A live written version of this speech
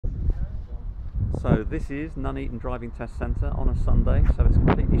So this is Nuneaton Driving Test Centre on a Sunday, so it's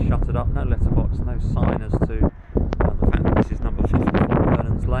completely shuttered up, no letterbox, no sign as to the fact that this is number 54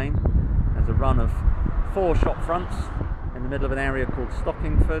 Vernon's Lane. There's a run of 4 shop fronts in the middle of an area called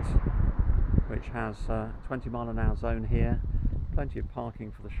Stockingford, which has a 20-mile-an-hour zone here, plenty of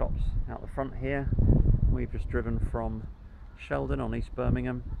parking for the shops out the front here. We've just driven from Sheldon on East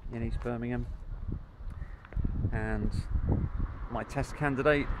Birmingham, in East Birmingham, and my test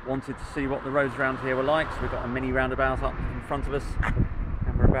candidate wanted to see what the roads around here were like, so we've got a mini roundabout up in front of us,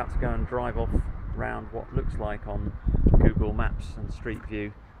 and we're about to go and drive off round what looks like on Google Maps and Street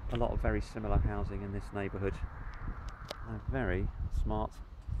View a lot of very similar housing in this neighbourhood. A very smart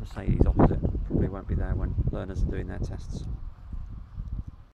Mercedes opposite, probably won't be there when learners are doing their tests.